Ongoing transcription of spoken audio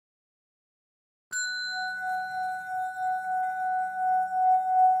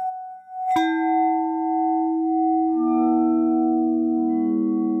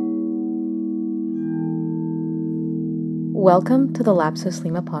Welcome to the Lapsus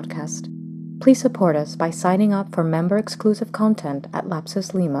Lima podcast. Please support us by signing up for member-exclusive content at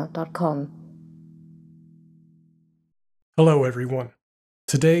lapsuslima.com. Hello, everyone.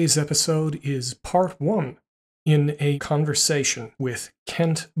 Today's episode is part 1 in a conversation with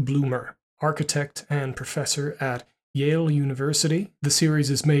Kent Bloomer, architect and professor at Yale University. The series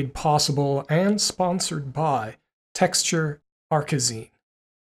is made possible and sponsored by Texture Archazine.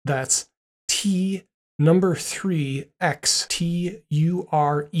 That's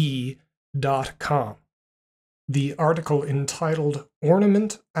T3xture.com. The article entitled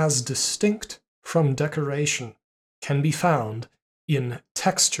Ornament as Distinct from Decoration can be found in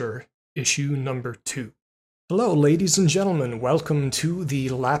Texture, issue number 2. Hello, ladies and gentlemen. Welcome to the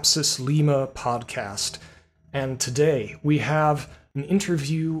Lapsus Lima podcast. And today we have an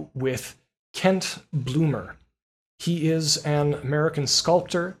interview with Kent Bloomer. He is an American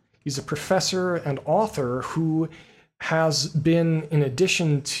sculptor. He's a professor and author who has been, in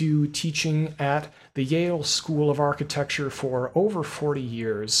addition to teaching at the Yale School of Architecture for over 40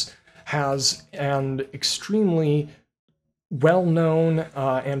 years, has an extremely well-known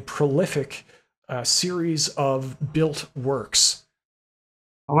and prolific series of built works.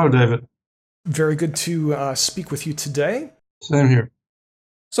 Hello, David. Very good to speak with you today. Same here.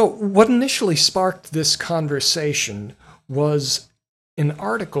 So what initially sparked this conversation was an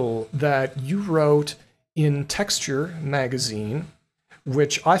article that you wrote in Texture magazine,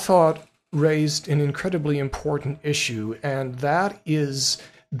 which I thought raised an incredibly important issue, and that is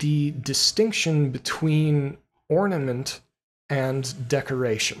the distinction between ornament and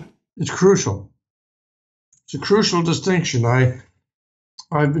decoration. It's crucial. It's a crucial distinction.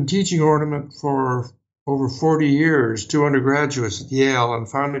 I've been teaching ornament for over 40 years to undergraduates at Yale and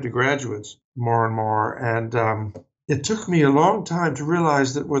finally to graduates more and more. And it took me a long time to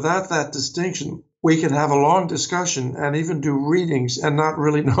realize that without that distinction, we could have a long discussion and even do readings and not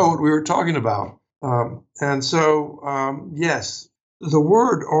really know what we were talking about. Yes, the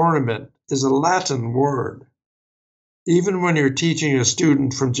word ornament is a Latin word. Even when you're teaching a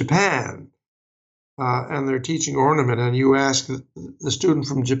student from Japan and they're teaching ornament and you ask the student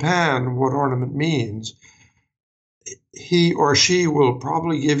from Japan what ornament means, he or she will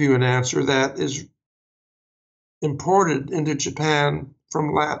probably give you an answer that is imported into Japan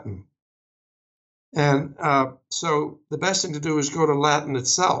from Latin. And so the best thing to do is go to Latin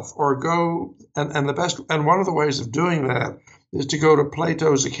itself, or go, and one of the ways of doing that is to go to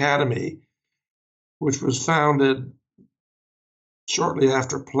Plato's Academy, which was founded shortly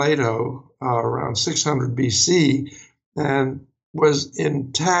after Plato, around 600 BC, and was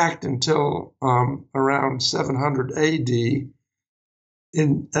intact until around 700 AD,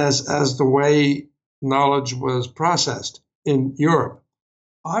 as the way knowledge was processed in Europe.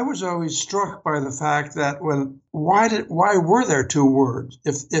 I was always struck by the fact that why were there two words?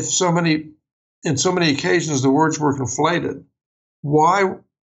 If in so many occasions the words were conflated, why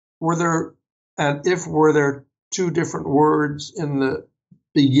were there, and if were there two different words in the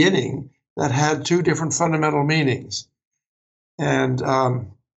beginning that had two different fundamental meanings? And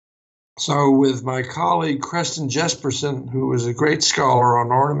so with my colleague Creston Jesperson, who was a great scholar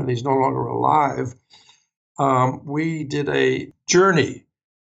on ornament, he's no longer alive, we did a journey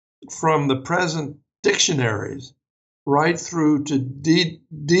from the present dictionaries right through to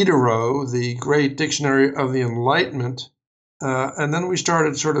Diderot, the great dictionary of the Enlightenment. And then we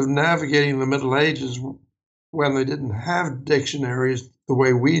started sort of navigating the Middle Ages when they didn't have dictionaries the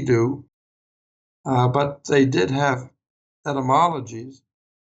way we do, but they did have etymologies,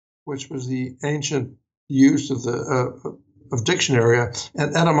 which was the ancient use of dictionary.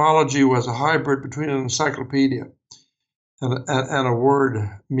 And etymology was a hybrid between an encyclopedia and a word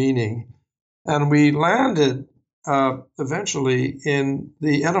meaning. And we landed eventually in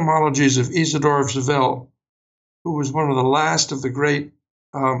the etymologies of Isidore of Seville, who was one of the last of the great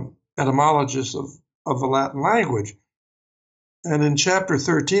etymologists of the Latin language. And in chapter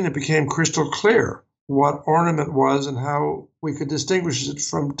 13, it became crystal clear what ornament was and how we could distinguish it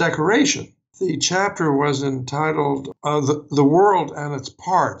from decoration. The chapter was entitled The World and Its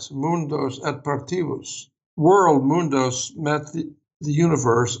Parts, Mundos et Partibus. World, mundos, meant the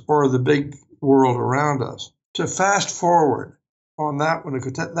universe or the big world around us. To fast forward on that one,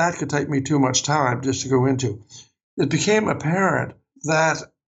 that could take me too much time just to go into. It became apparent that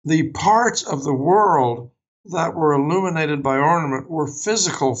the parts of the world that were illuminated by ornament were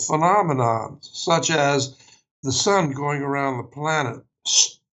physical phenomena, such as the sun going around the planet,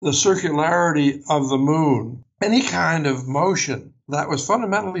 the circularity of the moon, any kind of motion that was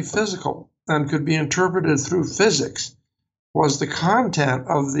fundamentally physical and could be interpreted through physics was the content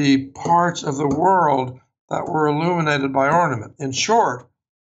of the parts of the world that were illuminated by ornament. In short,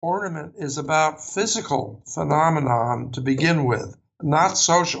 ornament is about physical phenomenon to begin with, not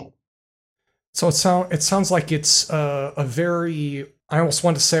social. So it sounds like it's a very, I almost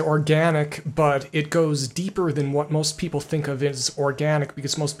want to say organic, but it goes deeper than what most people think of as organic,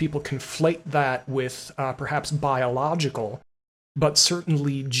 because most people conflate that with perhaps biological, but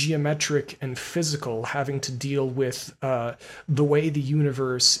certainly geometric and physical, having to deal with the way the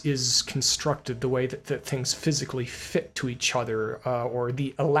universe is constructed, the way that things physically fit to each other, or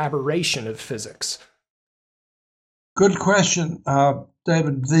the elaboration of physics. Good question,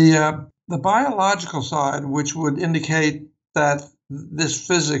 David. The biological side, which would indicate that this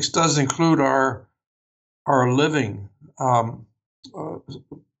physics does include our living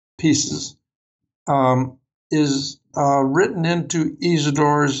pieces, is written into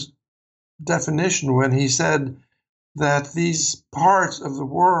Isidore's definition when he said that these parts of the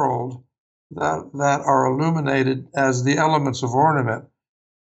world that are illuminated as the elements of ornament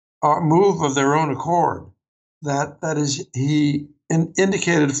move of their own accord. That is, he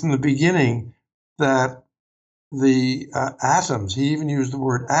indicated from the beginning that the atoms, he even used the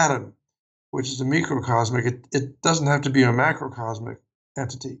word atom, which is a microcosmic, it doesn't have to be a macrocosmic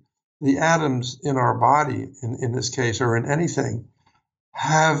entity. The atoms in our body, in this case, or in anything,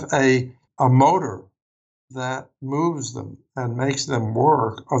 have a motor that moves them and makes them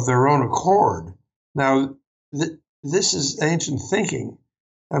work of their own accord. Now, this is ancient thinking,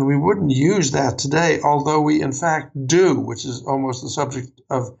 and we wouldn't use that today, although we in fact do, which is almost the subject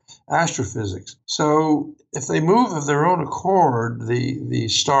of astrophysics. So if they move of their own accord, the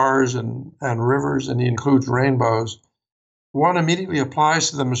stars and rivers, and he includes rainbows, one immediately applies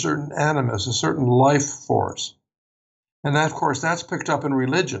to them a certain animus, a certain life force. And that, of course, that's picked up in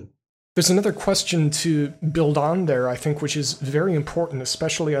religion. There's another question to build on there, I think, which is very important,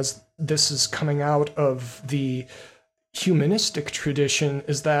 especially as this is coming out of the humanistic tradition,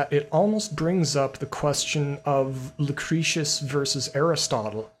 is that it almost brings up the question of Lucretius versus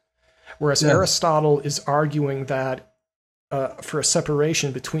Aristotle. Whereas Aristotle is arguing that for a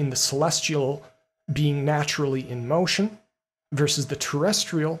separation between the celestial being naturally in motion versus the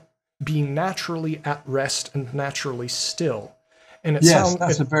terrestrial being naturally at rest and naturally still. And it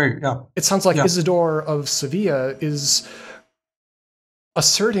sounds like Isidore of Sevilla is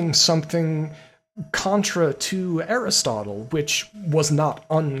asserting something contra to Aristotle, which was not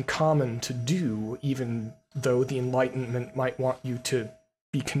uncommon to do, even though the Enlightenment might want you to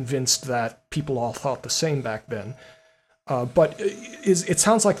be convinced that people all thought the same back then. But it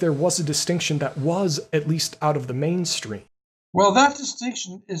sounds like there was a distinction that was at least out of the mainstream. Well, that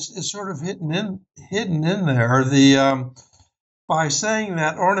distinction is sort of hidden in there. By saying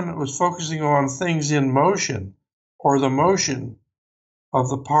that ornament was focusing on things in motion, or the motion of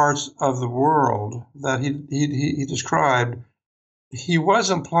the parts of the world that he described, he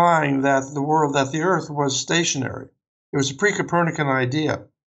was implying that the Earth was stationary. It was a pre-Copernican idea,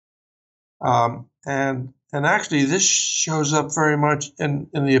 and actually this shows up very much in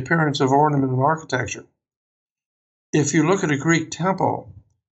the appearance of ornament in architecture. If you look at a Greek temple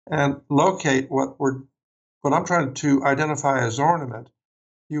and locate what I'm trying to identify as ornament,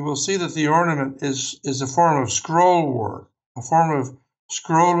 you will see that the ornament is a form of scroll work, a form of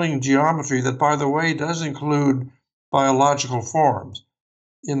scrolling geometry that, by the way, does include biological forms.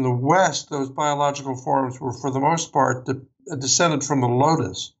 In the West, those biological forms were, for the most part, descended from the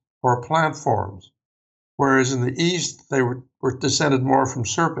lotus or plant forms, whereas in the East, they were descended more from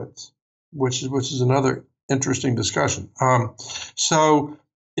serpents, which is another interesting discussion. So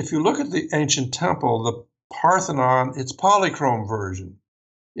if you look at the ancient temple, the Parthenon, its polychrome version,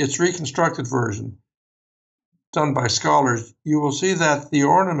 its reconstructed version, done by scholars, you will see that the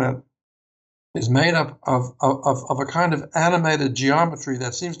ornament is made up of a kind of animated geometry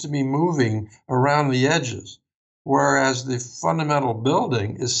that seems to be moving around the edges, whereas the fundamental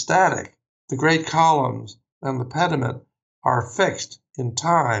building is static. The great columns and the pediment are fixed in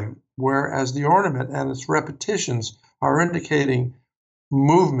time, whereas the ornament and its repetitions are indicating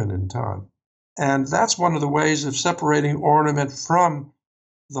movement in time. And that's one of the ways of separating ornament from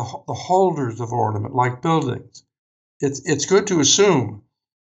the holders of ornament, like buildings. It's good to assume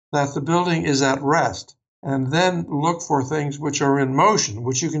that the building is at rest, and then look for things which are in motion,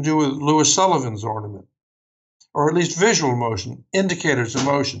 which you can do with Louis Sullivan's ornament, or at least visual motion, indicators of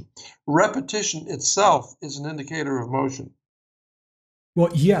motion. Repetition itself is an indicator of motion.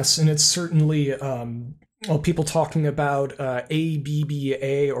 Well, yes, and it's certainly people talking about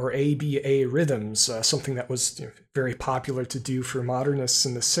ABBA or ABA rhythms, something that was very popular to do for modernists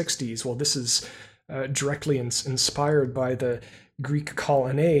in the 60s. Well, this is directly inspired by the Greek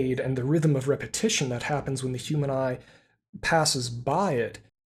colonnade and the rhythm of repetition that happens when the human eye passes by it.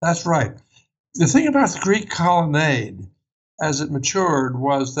 That's right. The thing about the Greek colonnade as it matured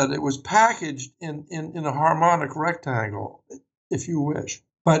was that it was packaged in a harmonic rectangle, if you wish.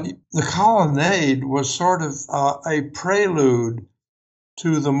 But the colonnade was sort of a prelude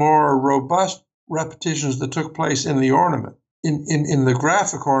to the more robust repetitions that took place in the ornament, in the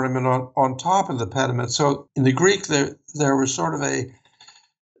graphic ornament on top of the pediment. So in the Greek, there was sort of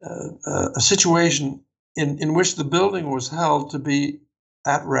a situation in which the building was held to be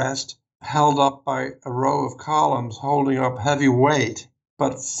at rest, held up by a row of columns holding up heavy weight,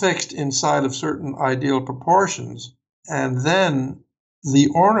 but fixed inside of certain ideal proportions. And then the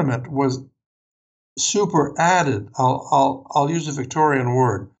ornament was super added. I'll use a Victorian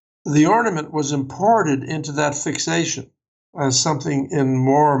word. The ornament was imported into that fixation as something in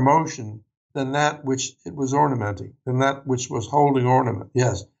more motion than that which it was ornamenting, than that which was holding ornament.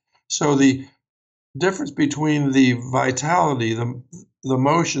 Yes. So the difference between the vitality, the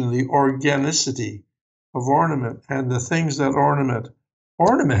motion, the organicity of ornament and the things that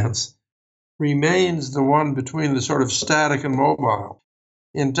ornaments remains the one between the sort of static and mobile.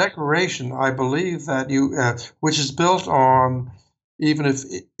 In decoration, I believe that which is built on, even if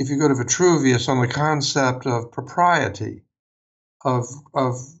you go to Vitruvius, on the concept of propriety, of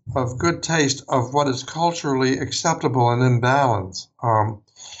good taste, of what is culturally acceptable and in balance.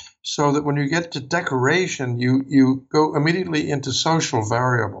 So that when you get to decoration, you go immediately into social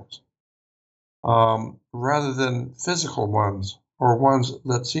variables rather than physical ones, or ones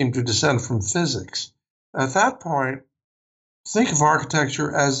that seem to descend from physics. At that point, think of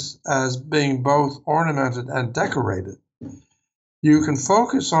architecture as being both ornamented and decorated. You can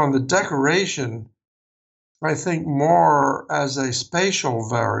focus on the decoration, I think, more as a spatial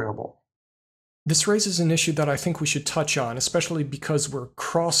variable. This raises an issue that I think we should touch on, especially because we're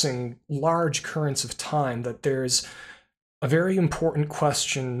crossing large currents of time, that there's a very important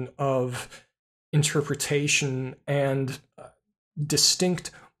question of interpretation and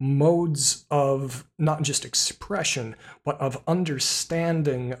distinct modes of not just expression, but of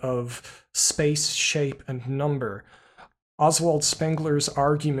understanding of space, shape, and number. Oswald Spengler's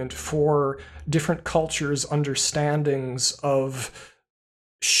argument for different cultures' understandings of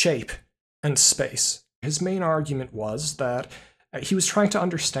shape and space. His main argument was that he was trying to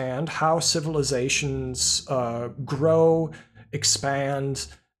understand how civilizations grow, expand,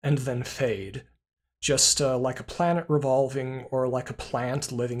 and then fade. Just like a planet revolving or like a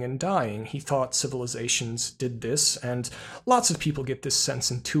plant living and dying. He thought civilizations did this, and lots of people get this sense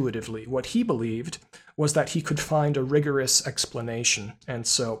intuitively. What he believed was that he could find a rigorous explanation. And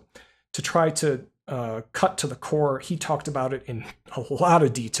so to try to cut to the core, he talked about it in a lot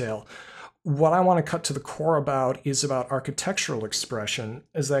of detail. What I want to cut to the core about is about architectural expression,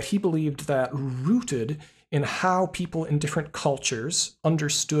 is that he believed that rooted in how people in different cultures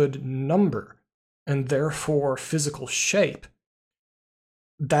understood number, and therefore physical shape,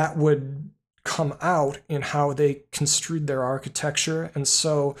 that would come out in how they construed their architecture. And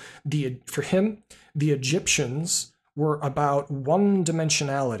so for him, the Egyptians were about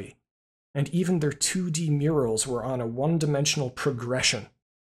one-dimensionality, and even their 2D murals were on a one-dimensional progression.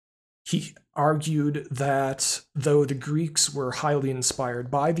 He argued that though the Greeks were highly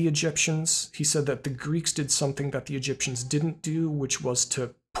inspired by the Egyptians, he said that the Greeks did something that the Egyptians didn't do, which was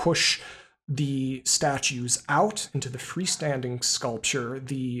to push the statues out into the freestanding sculpture.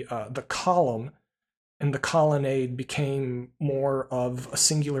 The column and the colonnade became more of a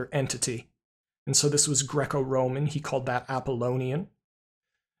singular entity. And so this was Greco-Roman. He called that Apollonian.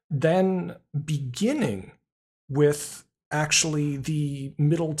 Then beginning with actually the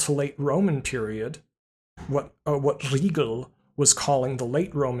middle to late Roman period, what Riegel was calling the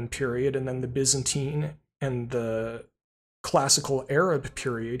late Roman period, and then the Byzantine and the classical Arab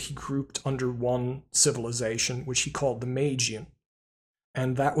period, he grouped under one civilization, which he called the Magian.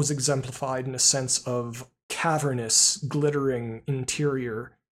 And that was exemplified in a sense of cavernous, glittering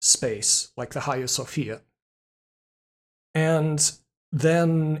interior space, like the Hagia Sophia. And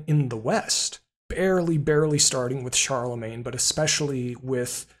then in the West, barely starting with Charlemagne, but especially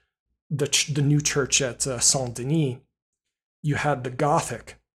with the new church at Saint-Denis, you had the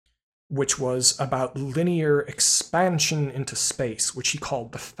Gothic, which was about linear expansion into space, which he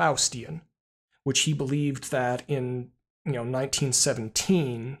called the Faustian, which he believed that in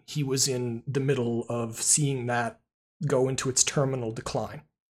 1917, he was in the middle of seeing that go into its terminal decline.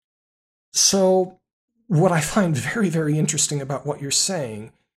 So what I find very, very interesting about what you're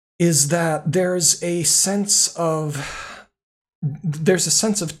saying is that there's a sense of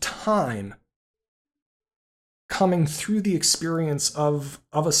time coming through the experience of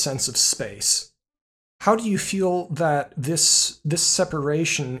a sense of space. How do you feel that this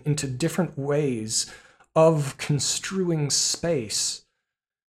separation into different ways of construing space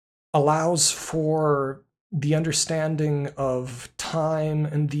allows for the understanding of time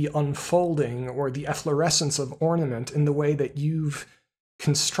and the unfolding or the efflorescence of ornament in the way that you've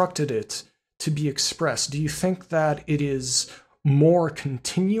constructed it to be expressed? Do you think that it is more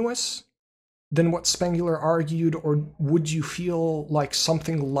continuous than what Spengler argued, or would you feel like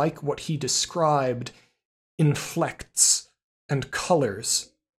something like what he described inflects and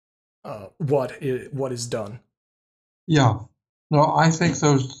colors what is done? Yeah. No, I think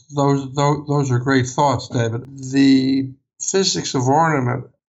those are great thoughts, David. The physics of ornament,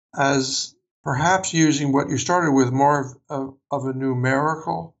 as perhaps using what you started with, more of a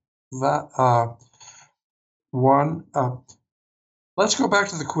numerical one. Let's go back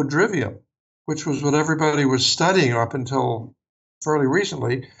to the quadrivium, which was what everybody was studying up until fairly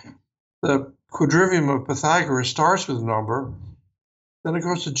recently. The quadrivium of Pythagoras starts with a number, then it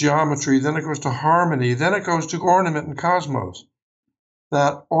goes to geometry, then it goes to harmony, then it goes to ornament and cosmos.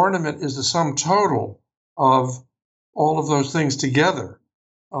 That ornament is the sum total of all of those things together,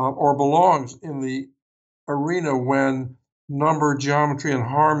 or belongs in the arena when number, geometry, and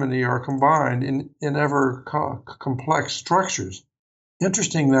harmony are combined in ever complex structures.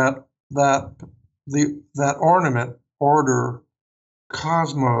 Interesting that ornament, order,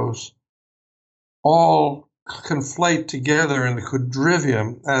 cosmos, all conflate together in the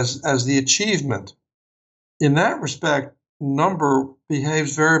quadrivium as the achievement. In that respect, number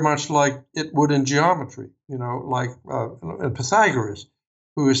behaves very much like it would in geometry, like Pythagoras,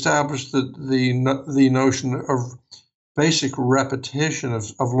 who established the notion of basic repetition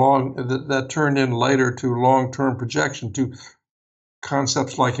of long that turned in later to long-term projection to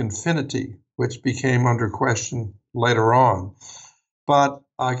concepts like infinity, which became under question later on. But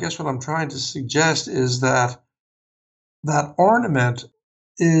I guess what I'm trying to suggest is that ornament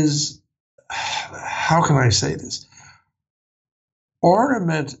is, how can I say this?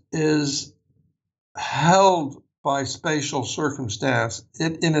 Ornament is held by spatial circumstance.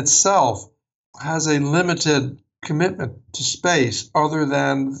 It in itself has a limited commitment to space other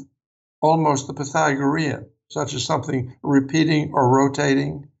than almost the Pythagorean, such as something repeating or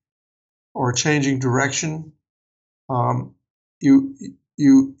rotating or changing direction. You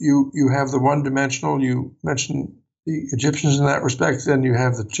have the one-dimensional. You mentioned the Egyptians in that respect. Then you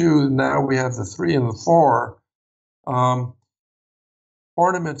have the two. Now we have the three and the four.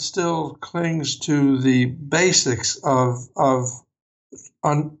 Ornament still clings to the basics of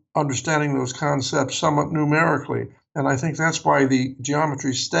understanding those concepts somewhat numerically, and I think that's why the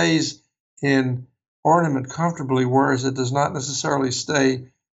geometry stays in ornament comfortably, whereas it does not necessarily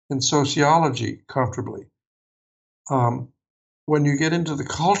stay in sociology comfortably. When you get into the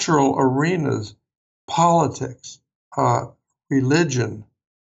cultural arenas, politics, religion,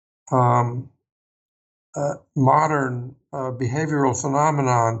 modern behavioral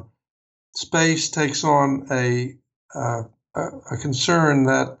phenomenon, space takes on a concern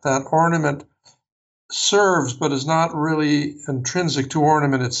that ornament serves but is not really intrinsic to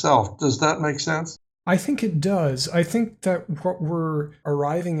ornament itself. Does that make sense? I think it does. I think that what we're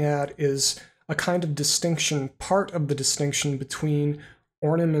arriving at is a kind of distinction. Part of the distinction between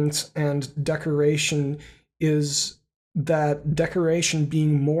ornament and decoration is that decoration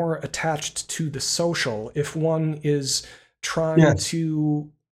being more attached to the social. If one is trying to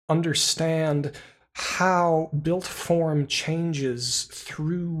understand how built form changes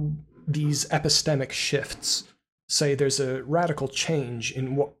through these epistemic shifts, say there's a radical change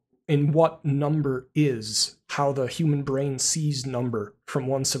in what number is, how the human brain sees number from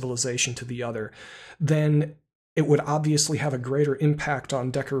one civilization to the other, then it would obviously have a greater impact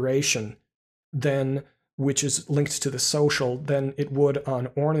on decoration than which is linked to the social than it would on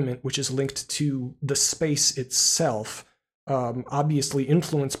ornament, which is linked to the space itself, obviously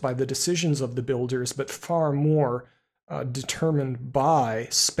influenced by the decisions of the builders, but far more determined by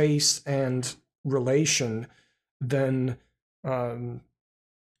space and relation than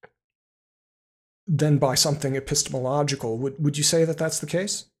by something epistemological. Would you say that that's the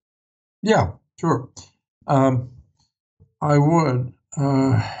case? Yeah, sure. I would.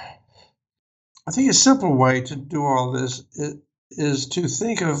 I think a simple way to do all this is to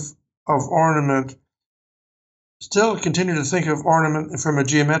think of ornament, still continue to think of ornament from a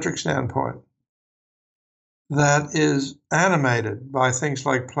geometric standpoint that is animated by things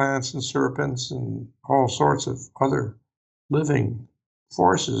like plants and serpents and all sorts of other living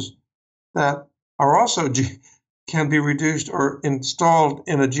forces that are also can be reduced or installed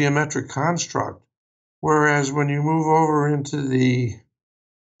in a geometric construct. Whereas when you move over into the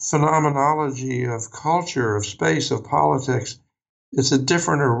phenomenology of culture, of space, of politics, it's a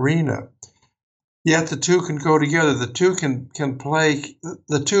different arena. Yet the two can go together. The two can play,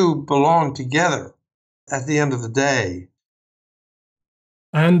 the two belong together at the end of the day.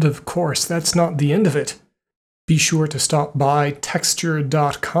 And of course, that's not the end of it. Be sure to stop by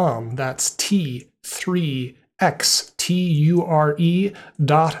texture.com. That's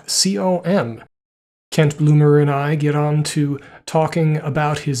T3XTURE.com. Kent Bloomer and I get on to talking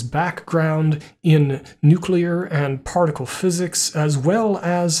about his background in nuclear and particle physics, as well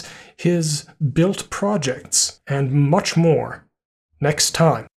as his built projects, and much more, next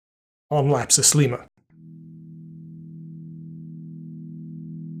time on Lapsus Lima.